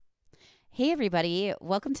Hey, everybody.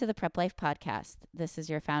 Welcome to the Prep Life Podcast. This is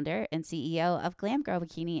your founder and CEO of Glam Girl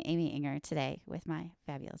Bikini, Amy Inger, today with my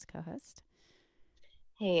fabulous co host.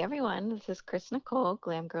 Hey everyone, this is Chris Nicole,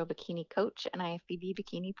 Glam Girl Bikini Coach and IFBB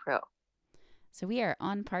Bikini Pro. So, we are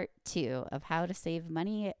on part 2 of how to save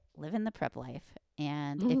money living the prep life.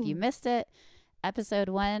 And if you missed it, episode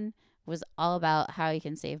 1 was all about how you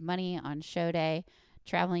can save money on show day,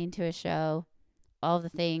 traveling to a show, all the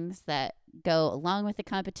things that go along with the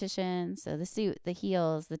competition. So, the suit, the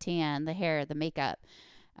heels, the tan, the hair, the makeup,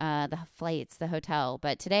 the flights, the hotel.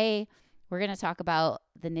 But today, we're going to talk about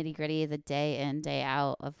the nitty gritty, the day in, day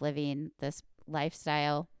out of living this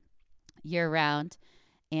lifestyle year round.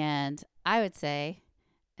 And I would say,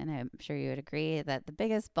 and I'm sure you would agree, that the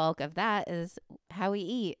biggest bulk of that is how we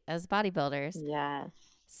eat as bodybuilders. Yes.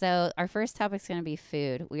 So, our first topic is going to be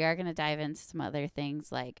food. We are going to dive into some other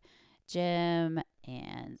things like gym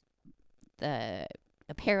and the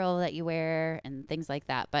apparel that you wear and things like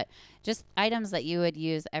that, but just items that you would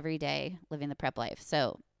use every day living the prep life.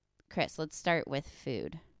 So, Chris, let's start with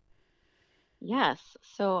food. Yes.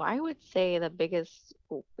 So I would say the biggest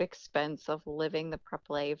expense of living the prep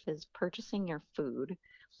life is purchasing your food.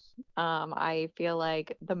 I feel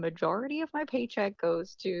like the majority of my paycheck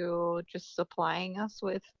goes to just supplying us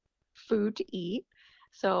with food to eat.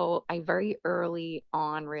 So I very early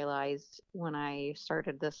on realized when I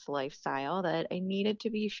started this lifestyle that I needed to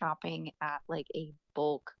be shopping at like a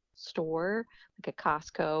bulk store, like a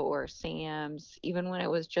Costco or Sam's, even when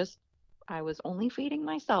it was just I was only feeding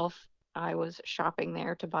myself. I was shopping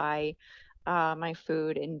there to buy my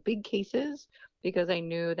food in big cases because I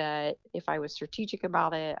knew that if I was strategic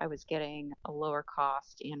about it, I was getting a lower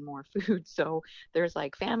cost and more food. So there's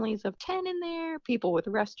like families of 10 in there, people with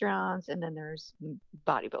restaurants, and then there's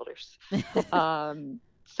bodybuilders.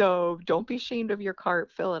 So don't be ashamed of your cart,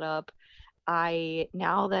 fill it up.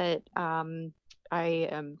 Now that I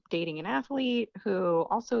am dating an athlete who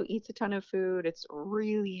also eats a ton of food, it's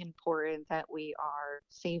really important that we are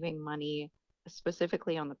saving money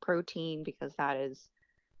specifically on the protein because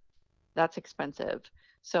that's expensive.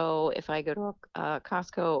 So if I go to a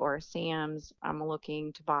Costco or a Sam's, I'm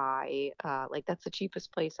looking to buy like that's the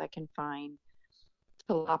cheapest place I can find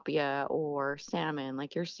tilapia or salmon.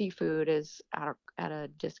 Like your seafood is at a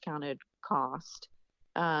discounted cost.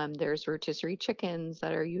 There's rotisserie chickens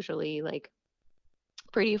that are usually like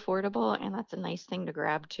pretty affordable, and that's a nice thing to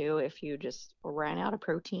grab too if you just ran out of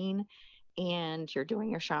protein and you're doing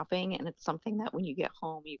your shopping and it's something that when you get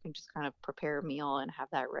home you can just kind of prepare a meal and have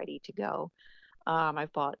that ready to go.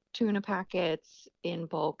 I've bought tuna packets in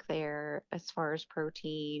bulk there as far as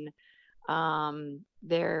protein. The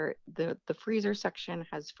freezer section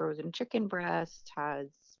has frozen chicken breast, has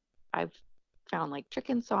I've found like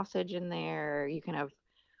chicken sausage in there. You can have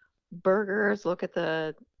burgers. Look at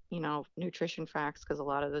the, nutrition facts because a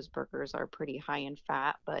lot of those burgers are pretty high in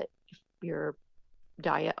fat, but if your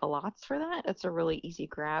diet allots for that, it's a really easy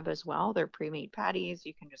grab as well. They're pre-made patties.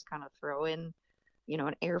 You can just kind of throw in,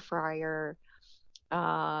 an air fryer,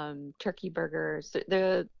 turkey burgers.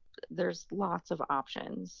 There's lots of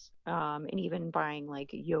options. And even buying like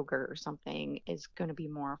yogurt or something is going to be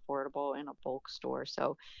more affordable in a bulk store.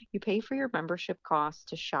 So you pay for your membership costs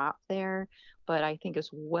to shop there, but I think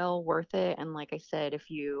it's well worth it. And like I said, if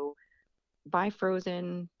you buy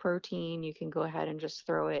frozen protein, you can go ahead and just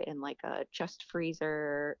throw it in like a chest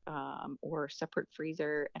freezer or separate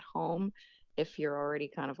freezer at home if you're already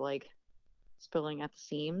kind of like spilling at the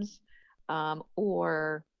seams.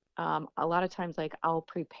 Or a lot of times, like I'll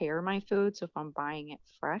prepare my food. So if I'm buying it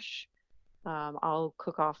fresh, I'll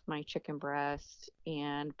cook off my chicken breast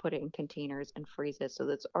and put it in containers and freeze it so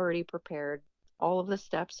that's already prepared. All of the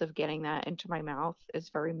steps of getting that into my mouth is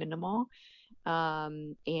very minimal.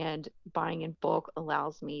 And buying in bulk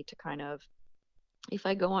allows me to kind of, if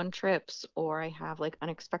I go on trips or I have like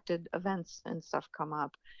unexpected events and stuff come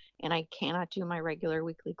up and I cannot do my regular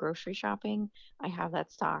weekly grocery shopping, I have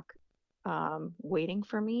that stock waiting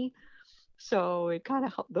for me. So it kind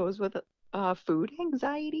of those with food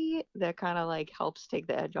anxiety that kind of like helps take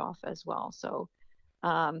the edge off as well. So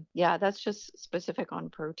yeah, that's just specific on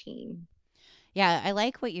protein. Yeah, I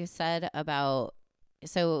like what you said about.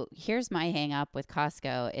 So, here's my hang up with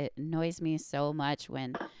Costco. It annoys me so much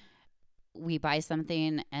when we buy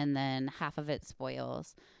something and then half of it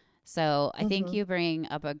spoils. So I think Hmm. you bring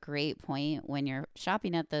up a great point. When you're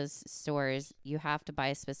shopping at those stores, you have to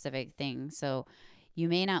buy specific things. So you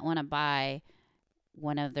may not want to buy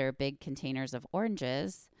one of their big containers of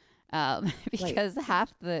oranges Right. because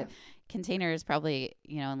half the container is probably,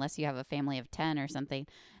 unless you have a family of 10 or something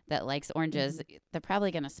that likes oranges, Hmm. they're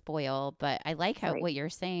probably going to spoil. But I like how Right. what you're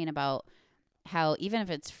saying about how even if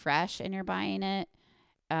it's fresh and you're buying it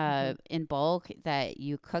Hmm. in bulk, that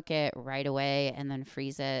you cook it right away and then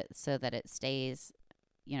freeze it so that it stays,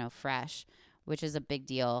 fresh, which is a big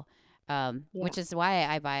deal. Yeah. Which is why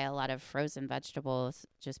I buy a lot of frozen vegetables,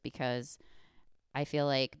 just because I feel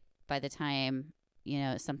like by the time,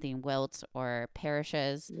 something wilts or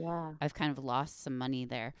perishes, Yeah. I've kind of lost some money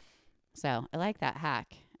there. So I like that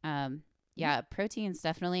hack. Yeah. Yeah, protein's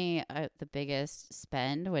definitely the biggest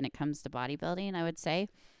spend when it comes to bodybuilding, I would say.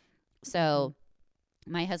 Hmm. So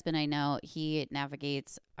my husband, I know, he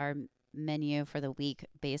navigates our menu for the week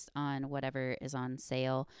based on whatever is on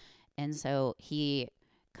sale. And so he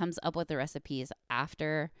comes up with the recipes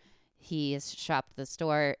after he's shopped the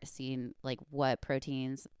store, seen like what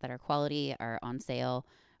proteins that are quality are on sale,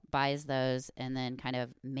 buys those, and then kind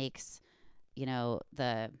of makes,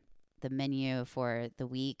 the menu for the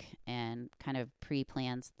week and kind of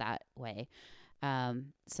pre-plans that way.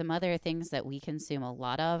 Some other things that we consume a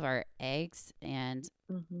lot of are eggs, and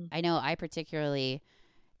Hmm. I know I particularly,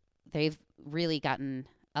 they've really gotten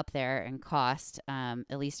up there in cost,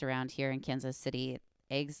 at least around here in Kansas City.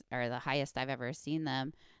 Eggs are the highest I've ever seen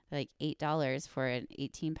them, like $8 for an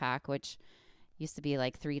 18 pack, which used to be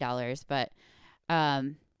like $3. But,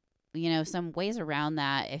 um, some ways around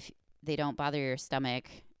that, if they don't bother your stomach,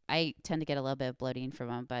 I tend to get a little bit of bloating from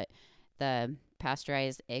them, but the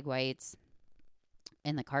pasteurized egg whites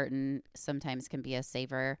in the carton sometimes can be a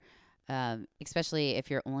saver, especially if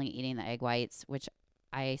you're only eating the egg whites, which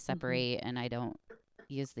I Hmm. separate and I don't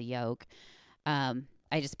use the yolk.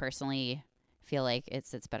 I just personally feel like it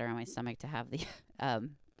sits better on my stomach to have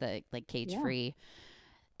the like cage Yeah. free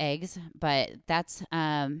eggs. But that's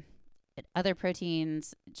other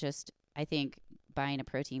proteins. Just I think buying a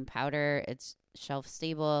protein powder, it's shelf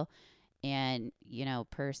stable, and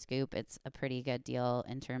per scoop it's a pretty good deal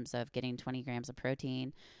in terms of getting 20 grams of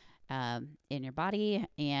protein in your body.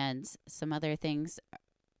 And some other things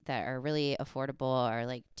that are really affordable are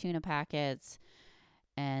like tuna packets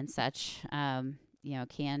and such.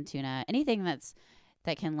 Canned tuna, anything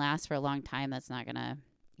that can last for a long time, that's not gonna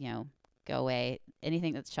go away.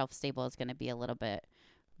 Anything that's shelf stable is going to be a little bit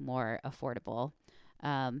more affordable.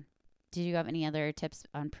 um, did you have any other tips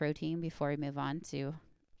on protein before we move on to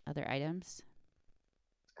other items?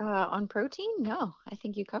 On protein? No, I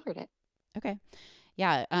think you covered it. Okay.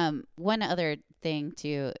 Yeah. One other thing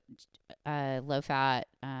too, low fat,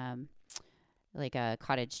 like a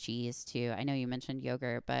cottage cheese too. I know you mentioned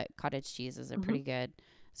yogurt, but cottage cheese is a Hmm. pretty good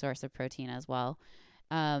source of protein as well.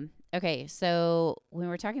 Okay, so when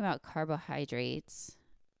we're talking about carbohydrates,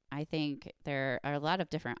 I think there are a lot of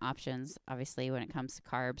different options, obviously, when it comes to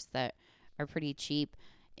carbs that are pretty cheap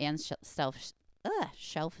and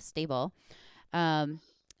shelf stable. Um,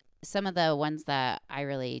 some of the ones that I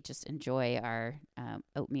really just enjoy are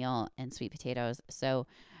oatmeal and sweet potatoes. So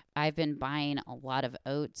I've been buying a lot of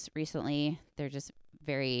oats recently. They're just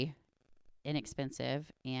very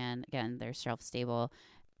inexpensive, and again, they're shelf stable.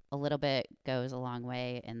 A little bit goes a long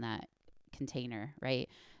way in that container, right?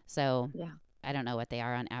 So Yeah. I don't know what they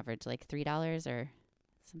are on average, like $3 or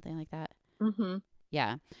something like that. Hmm.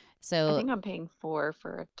 Yeah. I So think I'm paying 4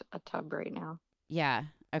 for a tub right now. yeah.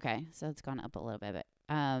 Okay. So it's gone up a little bit.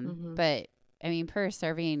 Hmm. But I mean, per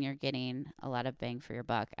serving, you're getting a lot of bang for your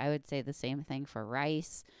buck. I would say the same thing for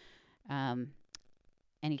rice. Um,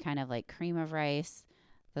 any kind of like cream of rice.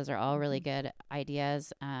 Those are all really Hmm. good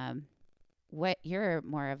ideas. What you're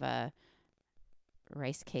more of a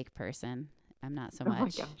rice cake person. I'm not so Oh my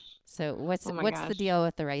much. gosh. So what's Oh my what's the gosh. deal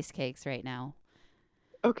with the rice cakes right now?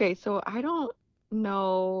 Okay, so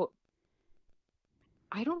know,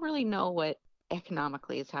 I don't really know what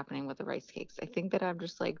economically is happening with the rice cakes. I think that I'm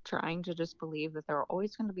just like trying to just believe that they're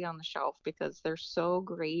always going to be on the shelf because they're so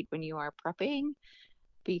great when you are prepping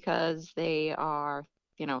because they are,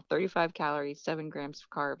 35 calories, 7 grams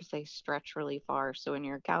of carbs. They stretch really far. So when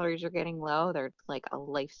your calories are getting low, they're like a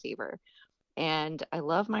lifesaver. And I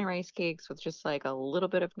love my rice cakes with just like a little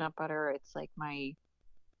bit of nut butter. It's like my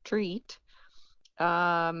treat.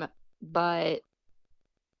 Um, but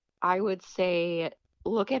I would say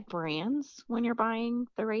look at brands when you're buying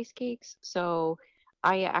the rice cakes. So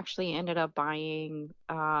I actually ended up buying,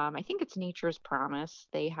 I think it's Nature's Promise.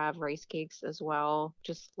 They have rice cakes as well,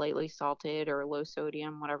 just lightly salted or low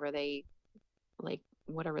sodium, whatever they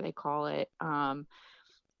call it.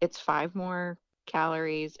 It's 5 more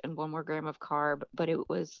calories and 1 more gram of carb, but it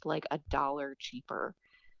was like $1 cheaper.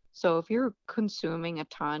 So if you're consuming a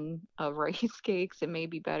ton of rice cakes, it may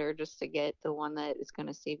be better just to get the one that is going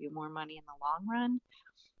to save you more money in the long run.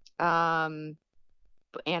 Um,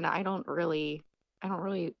 and I don't really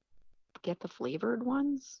get the flavored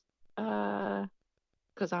ones, because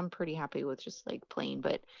because I'm pretty happy with just like plain.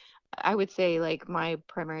 But I would say like my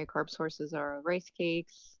primary carb sources are rice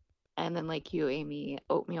cakes, and then like you, Amy,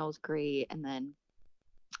 oatmeal is great, and then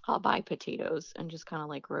I'll buy potatoes and just kind of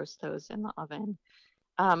like roast those in the oven.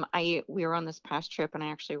 I we were on this past trip and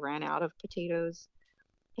I actually ran out of potatoes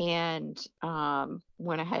and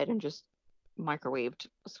went ahead and just microwaved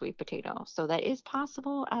a sweet potato. So that is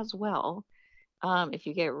possible as well. If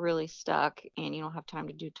you get really stuck and you don't have time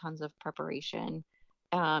to do tons of preparation,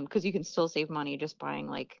 because you can still save money just buying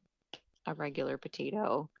like a regular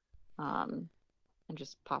potato, um, and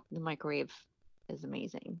just pop the microwave is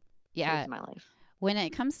amazing. Yeah. Saves my life. When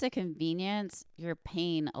it comes to convenience, you're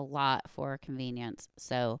paying a lot for convenience.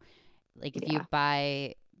 So, like if you Yeah.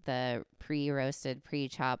 buy the pre-roasted,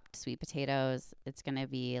 pre-chopped sweet potatoes, it's going to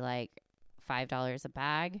be like $5 a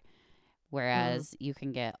bag, Mm, whereas you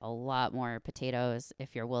can get a lot more potatoes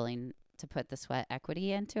if you're willing to put the sweat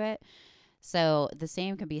equity into it. So, the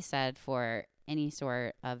same can be said for any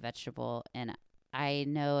sort of vegetable, and I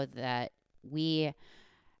know that we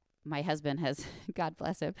my husband has God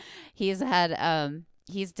bless him, he's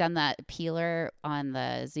done that peeler on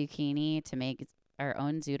the zucchini to make our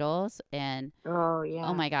own zoodles. And oh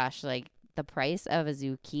oh yeah. my gosh, like the price of a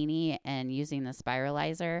zucchini and using the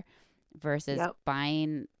spiralizer versus Yep.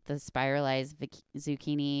 buying the spiralized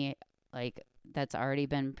zucchini, like that's already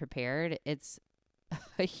been prepared, it's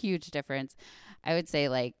a huge difference. I would say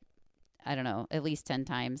like, I don't know, at least 10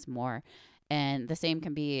 times more. And the same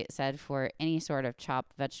can be said for any sort of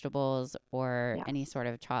chopped vegetables or any Yes. sort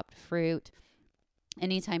of chopped fruit.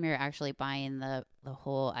 Anytime you're actually buying the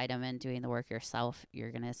whole item and doing the work yourself,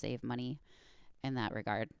 you're going to save money in that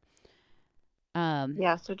regard. Um,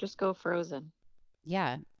 Yeah, so just go frozen.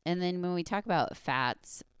 yeah. And then when we talk about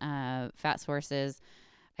fats, fat sources,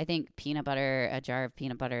 I think peanut butter, a jar of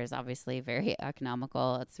peanut butter is obviously very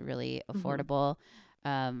economical. It's really Hmm. affordable,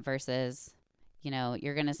 versus,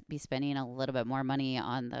 you're going to be spending a little bit more money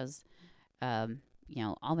on those,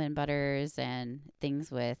 almond butters and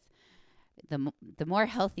things with the more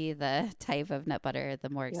healthy the type of nut butter, the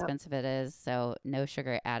more Yep. expensive it is. So no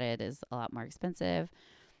sugar added is a lot more expensive.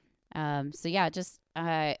 So yeah, just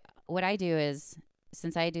what I do is,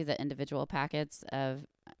 since I do the individual packets of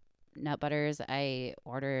nut butters, I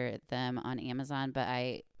order them on Amazon, but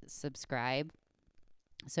I subscribe.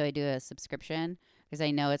 So I do a subscription because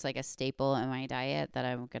I know it's like a staple in my diet that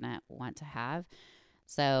I'm going to want to have.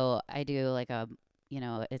 So I do like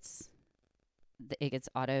it gets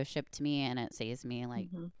auto shipped to me and it saves me like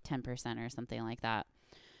Hmm. 10% or something like that.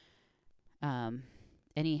 Um,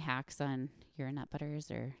 any hacks on your nut butters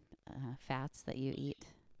or fats that you eat?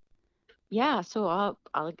 Yeah, so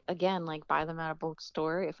I'll again like buy them at a bulk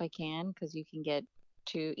store if I can, because you can get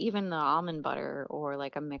to even the almond butter or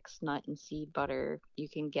like a mixed nut and seed butter you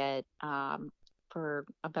can get for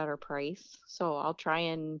a better price. So I'll try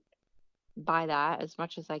and buy that as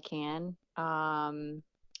much as I can.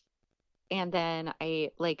 And then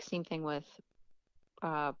I like same thing with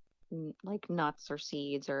uh like nuts or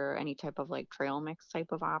seeds or any type of like trail mix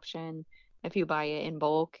type of option. If you buy it in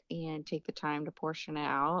bulk and take the time to portion it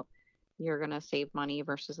out, you're gonna save money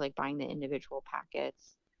versus like buying the individual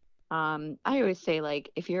packets. I always say like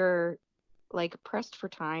if you're like pressed for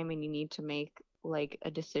time and you need to make like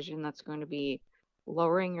a decision that's going to be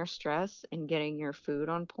lowering your stress and getting your food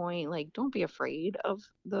on point, like don't be afraid of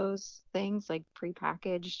those things like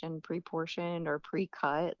prepackaged and pre-portioned or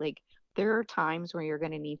pre-cut. Like there are times where you're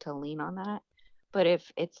going to need to lean on that. But if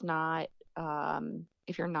it's not,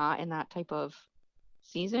 if you're not in that type of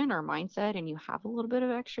season or mindset and you have a little bit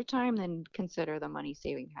of extra time, then consider the money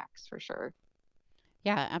saving hacks for sure.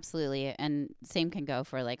 Yeah, absolutely. And same can go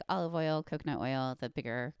for like olive oil, coconut oil, the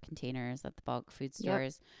bigger containers at the bulk food Yep.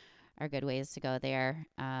 stores are good ways to go there.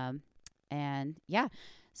 And yeah,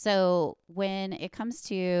 so when it comes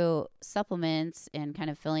to supplements and kind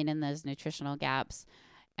of filling in those nutritional gaps,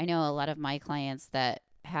 I know a lot of my clients that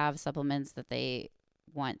have supplements that they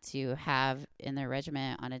want to have in their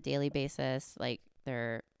regimen on a daily basis, like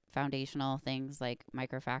their foundational things like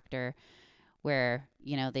microfactor, where,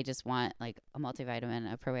 they just want like a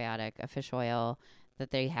multivitamin, a probiotic, a fish oil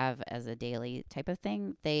that they have as a daily type of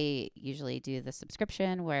thing. They usually do the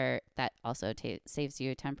subscription where that also saves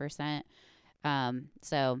you 10%.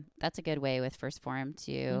 So that's a good way with First Form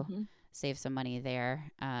to Hmm. save some money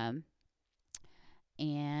there.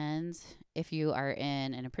 And if you are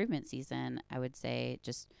in an improvement season, I would say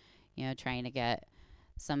just, trying to get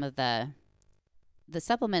some of the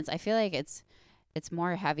supplements. I feel like it's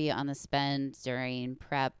more heavy on the spend during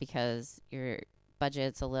prep because your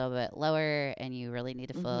budget's a little bit lower and you really need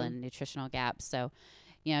to fill Hmm. in nutritional gaps. So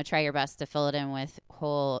try your best to fill it in with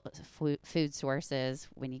whole food sources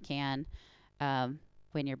when you can,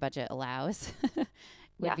 when your budget allows.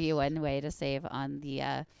 Would Yes. be one way to save on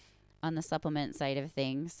the supplement side of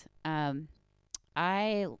things.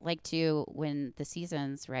 I like to, when the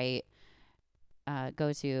season's right,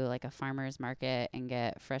 go to like a farmer's market and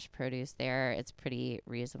get fresh produce there. It's pretty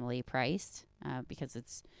reasonably priced because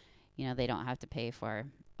it's, they don't have to pay for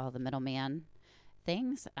all the middleman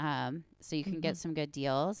things. So you can Hmm. get some good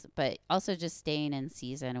deals, but also just staying in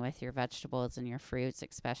season with your vegetables and your fruits,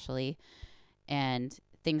 especially. And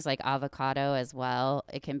things like avocado as well.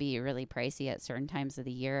 It can be really pricey at certain times of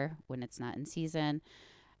the year when it's not in season.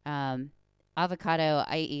 Um, Avocado,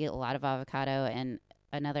 I eat a lot of avocado, and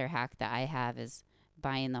another hack that I have is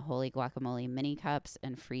buying the Holy Guacamole mini cups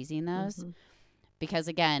and freezing those. Hmm. Because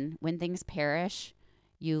again, when things perish,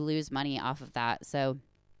 you lose money off of that. So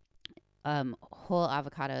whole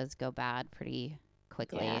avocados go bad pretty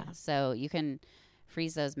quickly. Yeah, So you can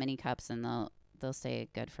freeze those mini cups, and they'll stay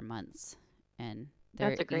good for months, and they're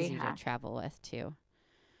that's a great easy to hack. travel with too.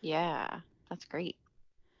 Yeah, that's great.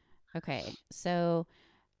 Okay, so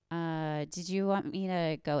did you want me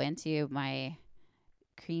to go into my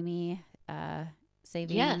creamy Yes.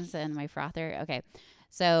 savings and my frother? Okay,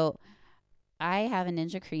 so I have a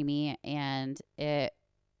Ninja Creamy, and I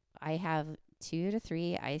have 2 to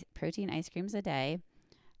 3 protein ice creams a day.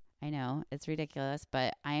 I know it's ridiculous,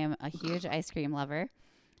 but I am a huge ice cream lover,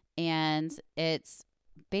 and it's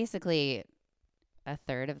basically a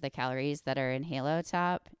third of the calories that are in Halo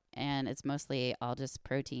Top, and it's mostly all just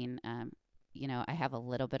protein. I have a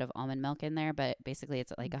little bit of almond milk in there, but basically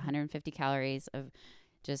it's like Hmm. 150 calories of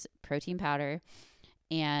just protein powder.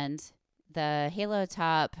 And the Halo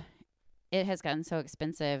Top, it has gotten so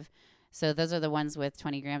expensive. So those are the ones with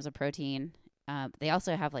 20 grams of protein. They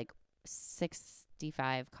also have like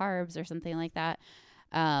 65 carbs or something like that.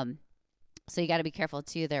 Um, so you got to be careful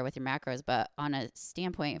too there with your macros. But on a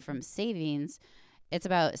standpoint Hmm. from savings, it's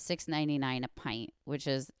about $6.99 a pint, which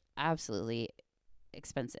is absolutely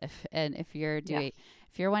expensive. And Yes.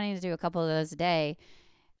 if you're wanting to do a couple of those a day,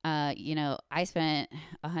 I spent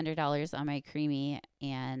 $100 on my creamy,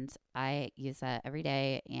 and I use that every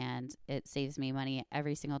day, and it saves me money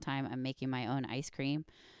every single time I'm making my own ice cream.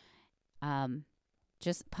 Um,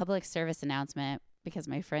 just public service announcement, because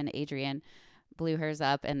my friend Adrienne blew hers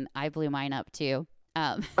up, and I blew mine up too.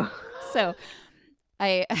 Um, so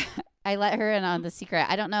I I let her in on the secret.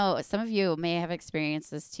 I don't know. Some of you may have experienced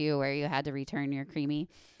this too, where you had to return your creamy.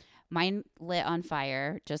 Mine lit on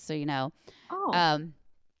fire, just so you know. Oh, Um,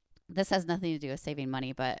 this has nothing to do with saving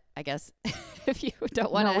money, but I guess if you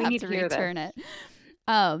don't want no, to we have need to to hear this. return it.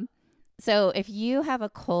 Um, so if you have a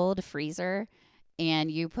cold freezer and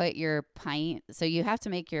you put your pint, so you have to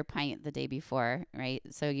make your pint the day before, right?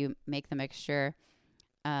 So you make the mixture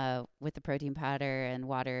with the protein powder and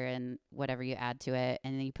water and whatever you add to it,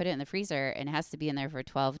 and then you put it in the freezer, and it has to be in there for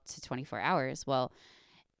 12 to 24 hours. Well,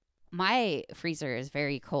 my freezer is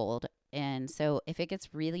very cold, and so if it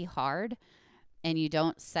gets really hard and you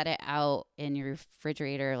don't set it out in your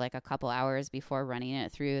refrigerator like a couple hours before running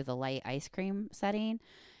it through the light ice cream setting,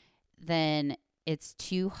 then it's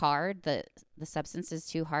too hard. The substance is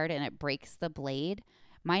too hard, and it breaks the blade.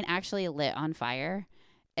 Mine actually lit on fire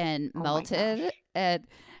and Oh my melted. gosh. And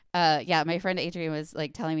yeah, my friend Adrienne was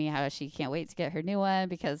like telling me how she can't wait to get her new one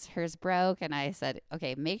because hers broke. And I said,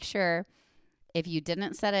 okay, make sure if you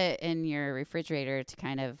didn't set it in your refrigerator to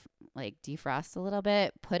kind of like defrost a little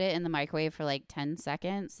bit, put it in the microwave for like 10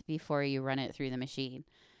 seconds before you run it through the machine.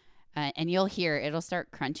 And you'll hear it'll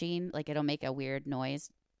start crunching, like it'll make a weird noise.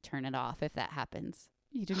 Turn it off if that happens.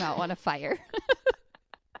 You do not want a fire.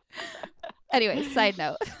 Anyway, side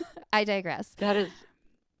note. I digress. That is,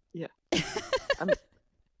 yeah. Um,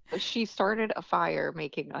 she started a fire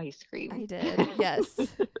making ice I cream. did. Yes.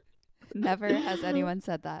 Never has anyone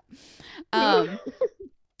said that. Um,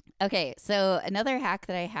 okay, so another hack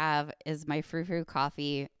that I have is my frou frou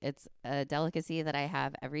coffee. It's a delicacy that I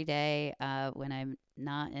have every day when I'm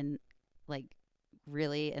not in, like,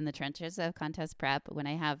 really in the trenches of contest prep. When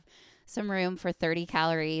I have some room for 30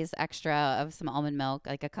 calories extra of some almond milk,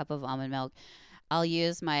 like a cup of almond milk, I'll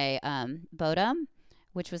use my Bodum,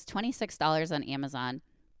 which was $26 on Amazon.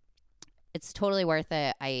 It's totally worth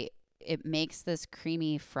it. It makes this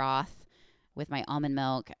creamy froth with my almond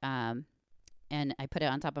milk, and I put it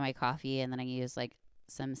on top of my coffee, and then I use like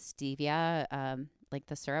some stevia, like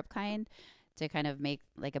the syrup kind, to kind of make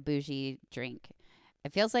like a bougie drink.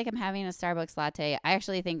 It feels like I'm having a Starbucks latte. I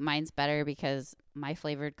actually think mine's better because my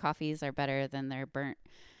flavored coffees are better than their burnt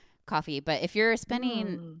coffee. But if you're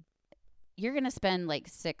spending, Hmm. you're gonna spend like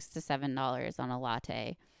 $6 to $7 on a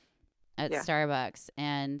latte. at Yeah. Starbucks,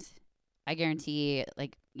 and I guarantee,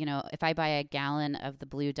 like, if I buy a gallon of the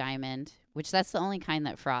Blue Diamond, which that's the only kind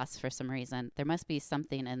that frosts for some reason, there must be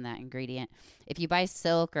something in that ingredient. If you buy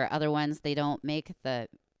Silk or other ones, they don't make the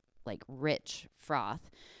like rich froth.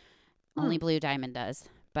 Hmm. Only Blue Diamond does.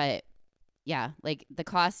 But yeah, like the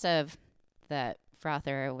cost of the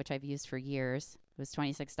frother, which I've used for years, was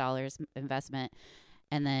 $26 investment,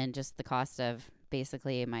 and then just the cost of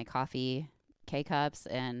basically my coffee K cups,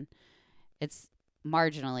 and it's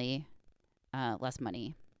marginally less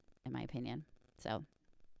money, in my opinion. So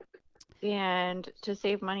And to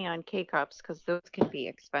save money on K-cups, because those can be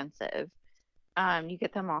expensive, you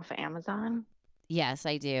get them off of Amazon. yes,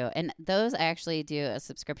 I do, and those I actually do a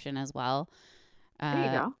subscription as well. There you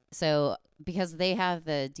Uh, go. so because they have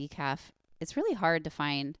the decaf, it's really hard to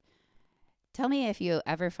find. Tell me if you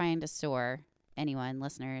ever find a store, anyone,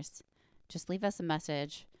 listeners, just leave us a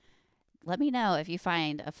message. Let me know if you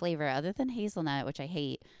find a flavor other than hazelnut, which I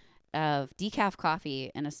hate, of decaf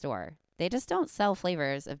coffee in a store. They just don't sell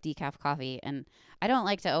flavors of decaf coffee. And I don't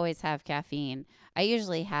like to always have caffeine. I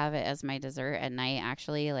usually have it as my dessert at night,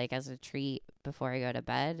 actually, like as a treat before I go to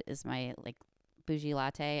bed, is my like bougie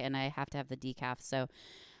latte. And I have to have the decaf. So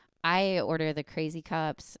I order the crazy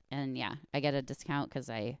cups. And yeah, I get a discount because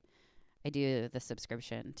I do the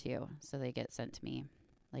subscription too. So they get sent to me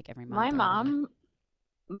like every My month or whatever. mom,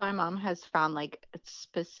 my mom has found like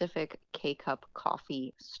specific K-cup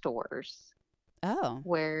coffee stores Oh,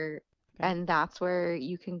 where, okay. and that's where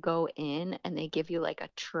you can go in and they give you like a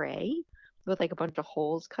tray with like a bunch of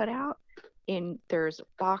holes cut out. And there's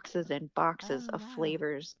boxes and boxes Oh, of wow.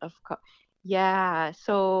 flavors of yeah.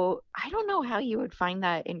 So I don't know how you would find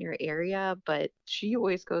that in your area, but she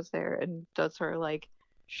always goes there and does her like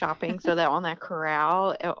shopping so that on that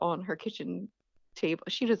corral on her kitchen table,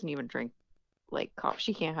 she doesn't even drink like coffee.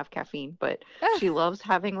 She can't have caffeine, but she loves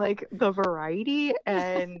having like the variety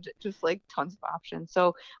and just like tons of options.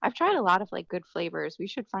 So I've tried a lot of like good flavors. We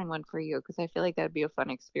should find one for you because I feel like that'd be a fun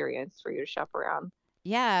experience for you to shop around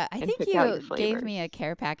Yeah, I and think pick out you your gave me flavors. a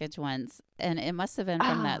care package once, and it must have been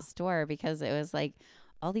from that Oh, store because it was like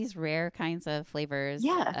all these rare kinds of flavors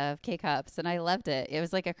yeah. of K cups, and I loved it. It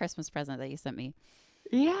was like a Christmas present that you sent me.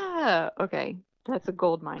 Yeah. Okay. That's a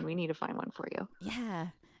gold mine. We need to find one for you. Yeah.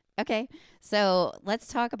 Okay. So let's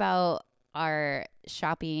talk about our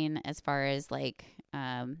shopping as far as like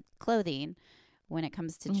clothing when it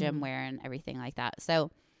comes to gym Mm. wear and everything like that.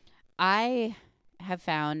 So I have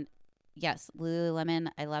found, yes, Lululemon,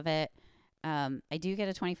 I love it. I do get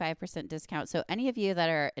a 25% discount. So, any of you that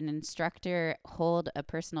are an instructor, hold a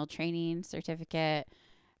personal training certificate.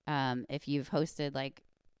 If you've hosted like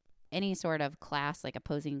any sort of class, like a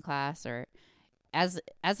posing class, or as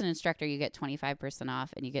an instructor, you get 25%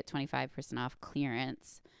 off, and you get 25% off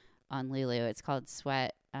clearance on Lulu. It's called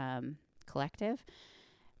Sweat Collective.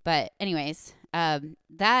 But, anyways,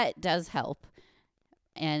 that does help,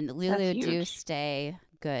 and That's Lulu do huge. stay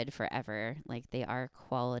good forever. Like they are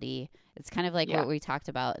quality. It's kind of like Yeah. what we talked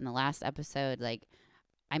about in the last episode. Like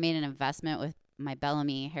I made an investment with my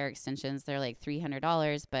Bellamy hair extensions. They're like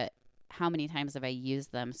 $300, but how many times have I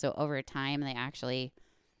used them? So over time, they actually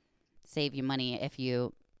save you money if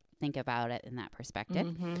you think about it in that perspective.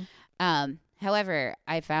 Mm-hmm. However,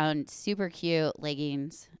 I found super cute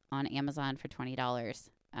leggings on Amazon for $20,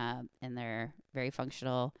 and they're very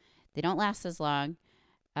functional. They don't last as long,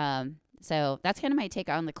 so that's kind of my take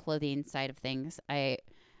on the clothing side of things. I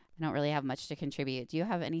don't really have much to contribute. Do you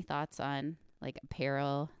have any thoughts on like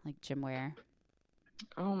apparel, like gym wear?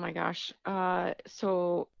 Oh my gosh.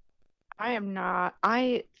 So I am not.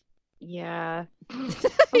 Yeah. I'm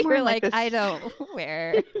You're wearing like like, this. I don't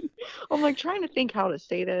wear. I'm like trying to think how to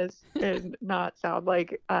say this and not sound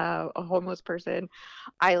like a homeless person.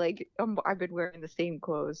 I've been wearing the same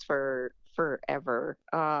clothes for forever.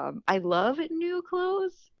 I love new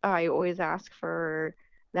clothes. I always ask for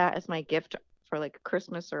that as my gift for like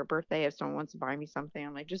Christmas or a birthday if someone wants to buy me something.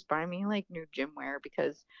 I'm like, just buy me like new gym wear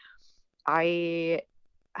because I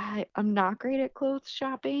I'm not great at clothes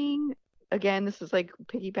shopping. Again, this is like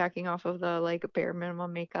piggybacking off of the like bare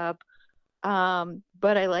minimum makeup.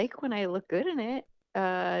 But I like when I look good in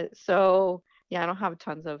it. So yeah, I don't have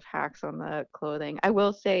tons of hacks on the clothing. I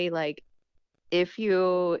will say like if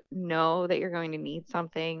you know that you're going to need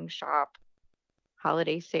something, shop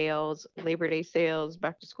holiday sales, Labor Day sales,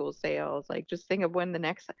 back to school sales. Like just think of when the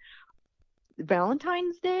next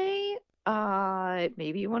Valentine's Day,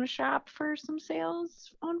 maybe you want to shop for some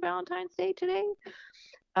sales on Valentine's Day today.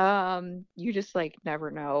 You just like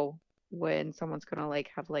never know when someone's gonna like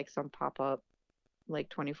have like some pop up like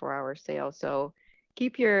 24-hour sale. So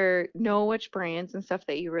keep your know which brands and stuff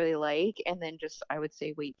that you really like, and then just I would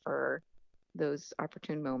say wait for those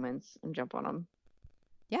opportune moments and jump on them.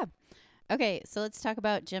 Yeah. Okay, so let's talk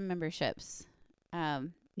about gym memberships.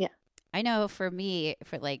 Um, Yeah. I know for me,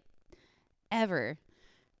 for like ever,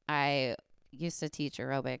 I used to teach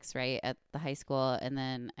aerobics, right, at the high school. And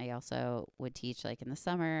then I also would teach like in the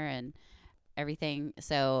summer and everything.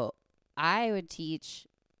 So I would teach,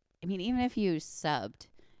 I mean, even if you subbed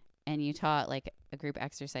and you taught like a group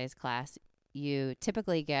exercise class, you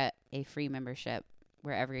typically get a free membership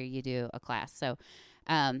wherever you do a class. So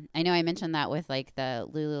I know I mentioned that with like the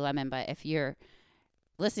Lululemon, but if you're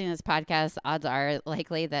listening to this podcast, odds are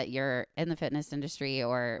likely that you're in the fitness industry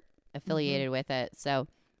or Hmm. affiliated with it. So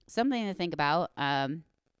something to think about.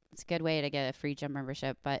 It's a good way to get a free gym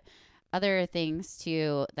membership, but other things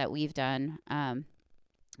too that we've done,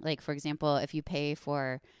 like for example, if you pay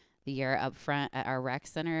for the year up front at our rec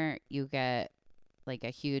center, you get like a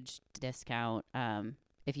huge discount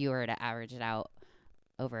if you were to average it out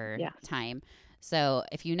over Yes. time. So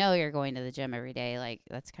if you know you're going to the gym every day, like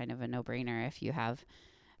that's kind of a no brainer if you have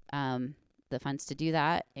um, the funds to do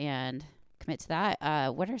that and commit to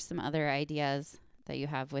that. What are some other ideas that you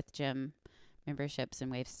have with gym memberships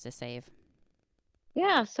and ways to save?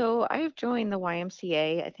 Yeah, so I've joined the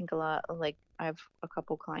YMCA. I think a lot, like I have a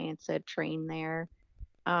couple clients that train there,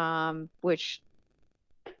 which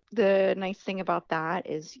the nice thing about that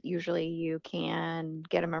is usually you can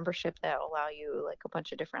get a membership that allow you like a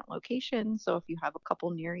bunch of different locations. So if you have a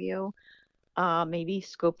couple near you, maybe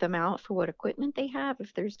scope them out for what equipment they have,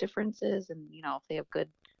 if there's differences, and if they have good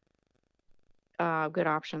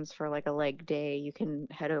options for like a leg day, you can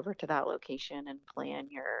head over to that location and plan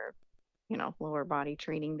your lower body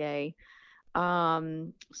training day.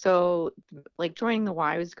 So like joining the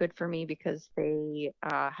Y was good for me because they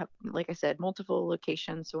have, like I said, multiple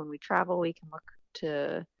locations. So when we travel, we can look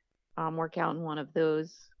to work out in one of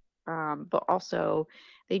those. But also,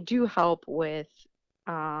 they do help with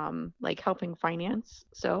like helping finance.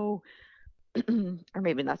 So, or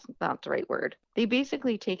maybe that's not the right word. They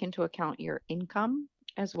basically take into account your income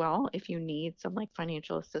as well if you need some like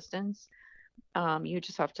financial assistance. You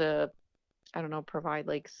just have to, I don't know, provide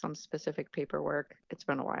like some specific paperwork. It's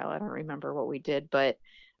been a while. I don't remember what we did, but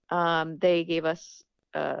they gave us,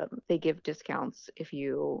 they give discounts if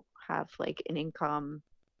you have like an income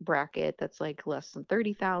bracket that's like less than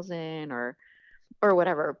 30,000 or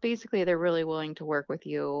whatever. Basically, they're really willing to work with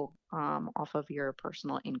you off of your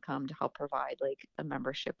personal income to help provide like a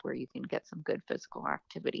membership where you can get some good physical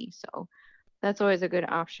activity. So that's always a good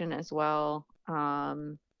option as well.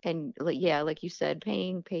 And like yeah, like you said,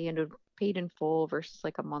 paid in full versus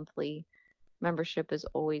like a monthly membership is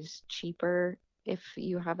always cheaper if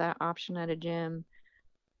you have that option at a gym.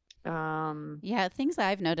 Um, Yeah, things that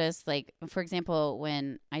I've noticed, like for example,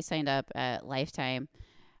 when I signed up at Lifetime,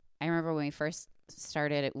 I remember when we first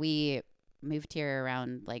started, we moved here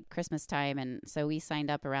around like Christmas time, and so we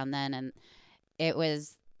signed up around then, and it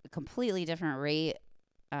was a completely different rate.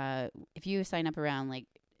 If you sign up around like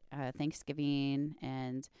Thanksgiving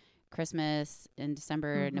and Christmas in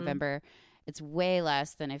December, mhm. November, it's way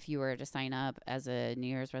less than if you were to sign up as a New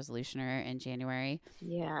Year's resolutioner in January.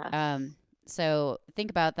 Yes. Um, so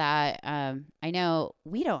think about that. I know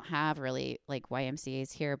we don't have really like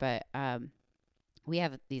YMCA's here, but we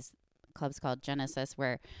have these clubs called Genesis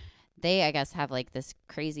where they, I guess, have like this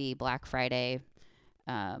crazy Black Friday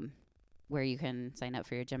um, where you can sign up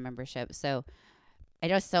for your gym membership. So I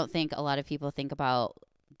just don't think a lot of people think about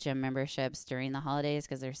gym memberships during the holidays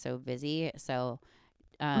because they're so busy. So,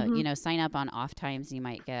 Mhm. sign up on off times. You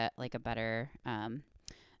might get like a better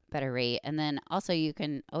rate. And then also you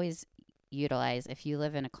can always utilize if you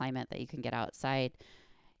live in a climate that you can get outside,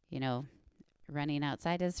 you know, running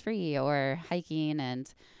outside is free or hiking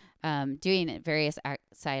and doing various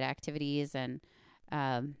outside activities. And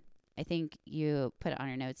I think you put it on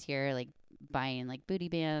your notes here, like buying like booty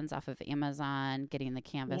bands off of Amazon, getting the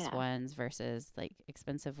canvas Yeah. ones versus like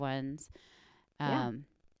expensive ones. Yeah. Um,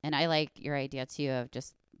 and I like your idea too of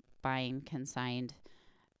just buying consigned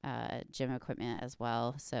gym equipment as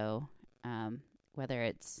well. So whether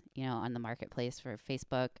it's on the marketplace for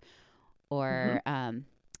Facebook Mhm. or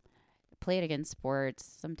Play It Again Sports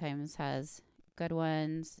sometimes has good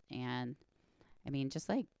ones, and I mean just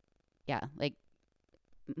like yeah, like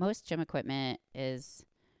most gym equipment is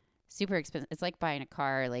super expensive. It's like buying a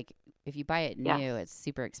car. Like if you buy it Yes. new, it's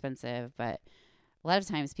super expensive, but a lot of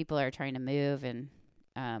times people are trying to move and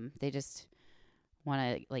they just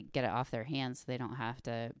want to like get it off their hands so they don't have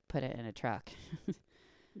to put it in a truck.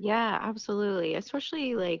 Yeah, absolutely.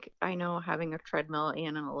 Especially like I know having a treadmill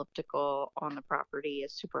and an elliptical on the property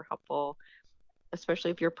is super helpful.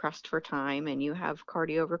 especially if you're pressed for time and you have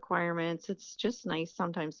cardio requirements, it's just nice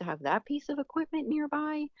sometimes to have that piece of equipment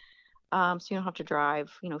nearby. So you don't have to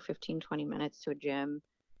drive, 15, 20 minutes to a gym.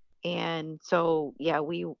 And so, yeah,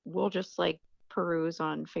 we will just like peruse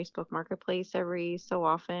on Facebook Marketplace every so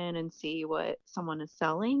often and see what someone is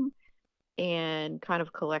selling and kind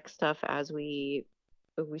of collect stuff as we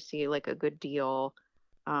see like a good deal.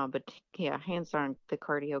 But yeah, hands on the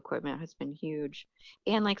cardio equipment has been huge.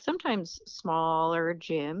 And like sometimes smaller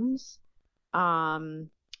gyms, um,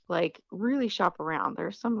 like really shop around.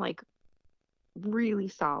 There's some like really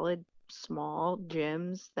solid small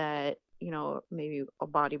gyms that, maybe a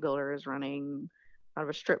bodybuilder is running out of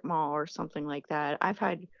a strip mall or something like that. I've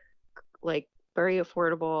had like very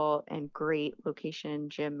affordable and great location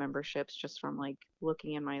gym memberships just from like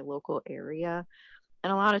looking in my local area.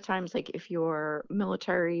 And a lot of times, like if you're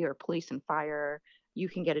military or police and fire, you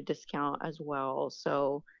can get a discount as well.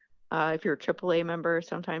 So if you're a AAA member,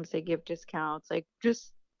 sometimes they give discounts. Like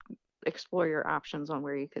just explore your options on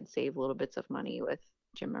where you could save little bits of money with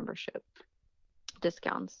gym membership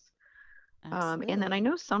discounts. And then Absolutely. I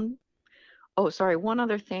know some, oh, sorry, one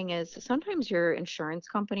other thing is sometimes your insurance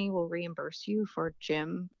company will reimburse you for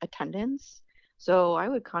gym attendance. So I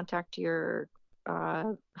would contact your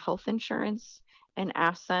health insurance and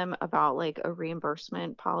ask them about like a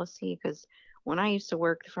reimbursement policy. Because when I used to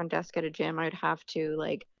work the front desk at a gym, I'd have to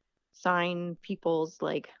like sign people's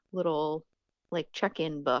like little like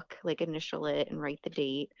check-in book, like initial it and write the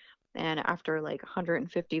date. And after like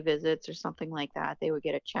 150 visits or something like that, they would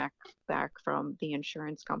get a check back from the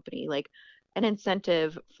insurance company, like an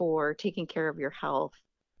incentive for taking care of your health.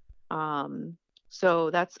 Um, so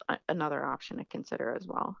that's another option to consider as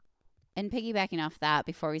well. And piggybacking off that,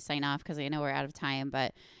 before we sign off, because I know we're out of time,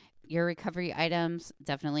 but your recovery items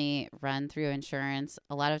definitely run through insurance.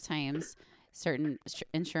 A lot of times, certain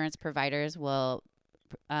insurance providers will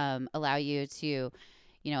allow you to,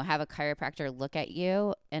 have a chiropractor look at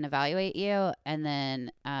you and evaluate you, and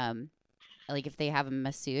then like if they have a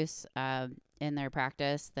masseuse in their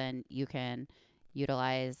practice, then you can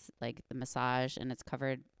utilize like the massage, and it's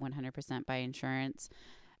covered 100% by insurance.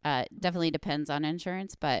 Definitely depends on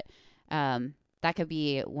insurance, but that could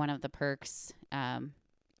be one of the perks.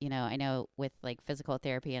 I know with like physical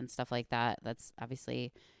therapy and stuff like that, that's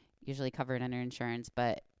obviously usually covered under insurance,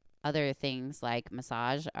 but other things like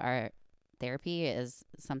massage or therapy is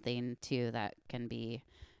something too that can be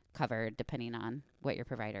covered depending on what your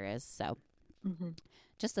provider is. So Hmm.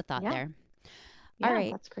 just a thought Yeah, there. All yeah,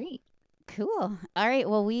 right. that's great. Cool. All right.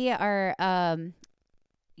 Well, we are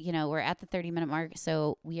we're at the 30-minute mark,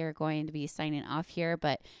 so we are going to be signing off here.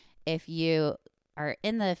 But if you are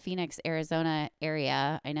in the Phoenix, Arizona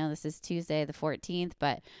area, I know this is Tuesday, the 14th,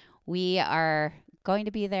 but we are going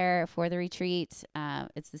to be there for the retreat.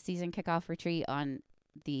 It's the season kickoff retreat on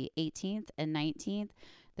the 18th and 19th.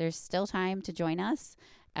 There's still time to join us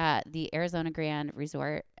at the Arizona Grand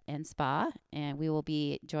Resort and Spa, and we will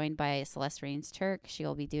be joined by Celeste Rains Turk. She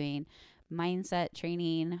will be doing mindset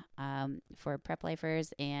training for prep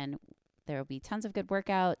lifers, and there will be tons of good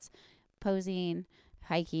workouts, posing,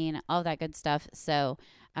 hiking, all that good stuff. So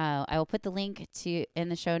I will put the link to in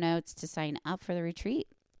the show notes to sign up for the retreat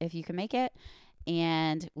if you can make it,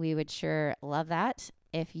 and we would sure love that.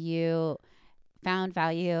 If you found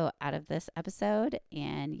value out of this episode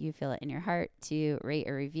and you feel it in your heart to rate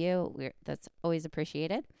or review, that's always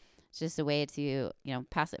appreciated. It's just a way to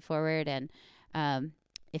pass it forward. And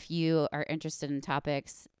if you are interested in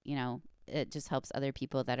topics, it just helps other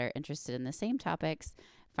people that are interested in the same topics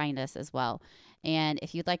find us as well. And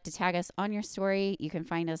if you'd like to tag us on your story, you can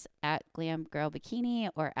find us at Glam Girl Bikini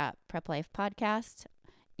or at Prep Life Podcast.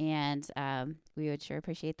 And we would sure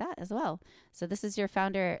appreciate that as well. So this is your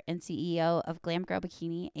founder and CEO of Glam Girl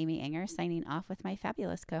Bikini, Amy Enger, signing off with my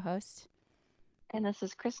fabulous co-host. And this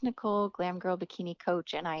is Chris Nicole, Glam Girl Bikini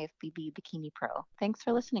Coach and IFBB Bikini Pro. Thanks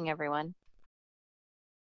for listening, everyone.